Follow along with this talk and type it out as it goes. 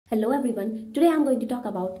Hello everyone, today I'm going to talk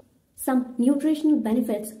about some nutritional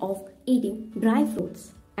benefits of eating dry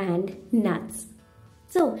fruits and nuts.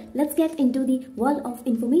 So let's get into the world of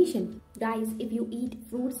information. Guys, if you eat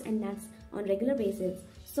fruits and nuts on regular basis,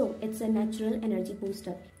 so it's a natural energy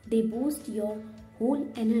booster. They boost your whole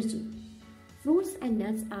energy. Fruits and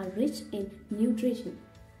nuts are rich in nutrition.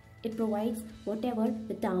 It provides whatever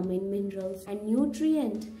vitamin, minerals and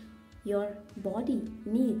nutrient your body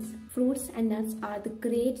needs. Fruits and nuts are the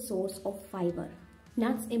great source of fiber.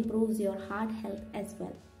 Nuts improves your heart health as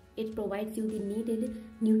well. It provides you the needed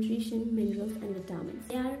nutrition, minerals and vitamins.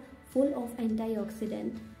 They are full of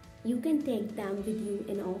antioxidants. You can take them with you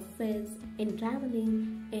in office, in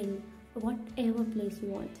traveling, in whatever place you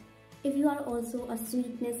want. If you are also a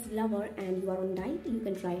sweetness lover and you are on diet, you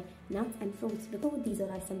can try nuts and fruits. Because these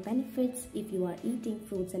are some benefits if you are eating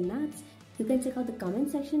fruits and nuts. You can check out the comment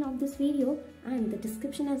section of this video and the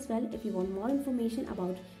description as well if you want more information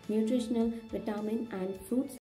about nutritional, vitamin and fruits.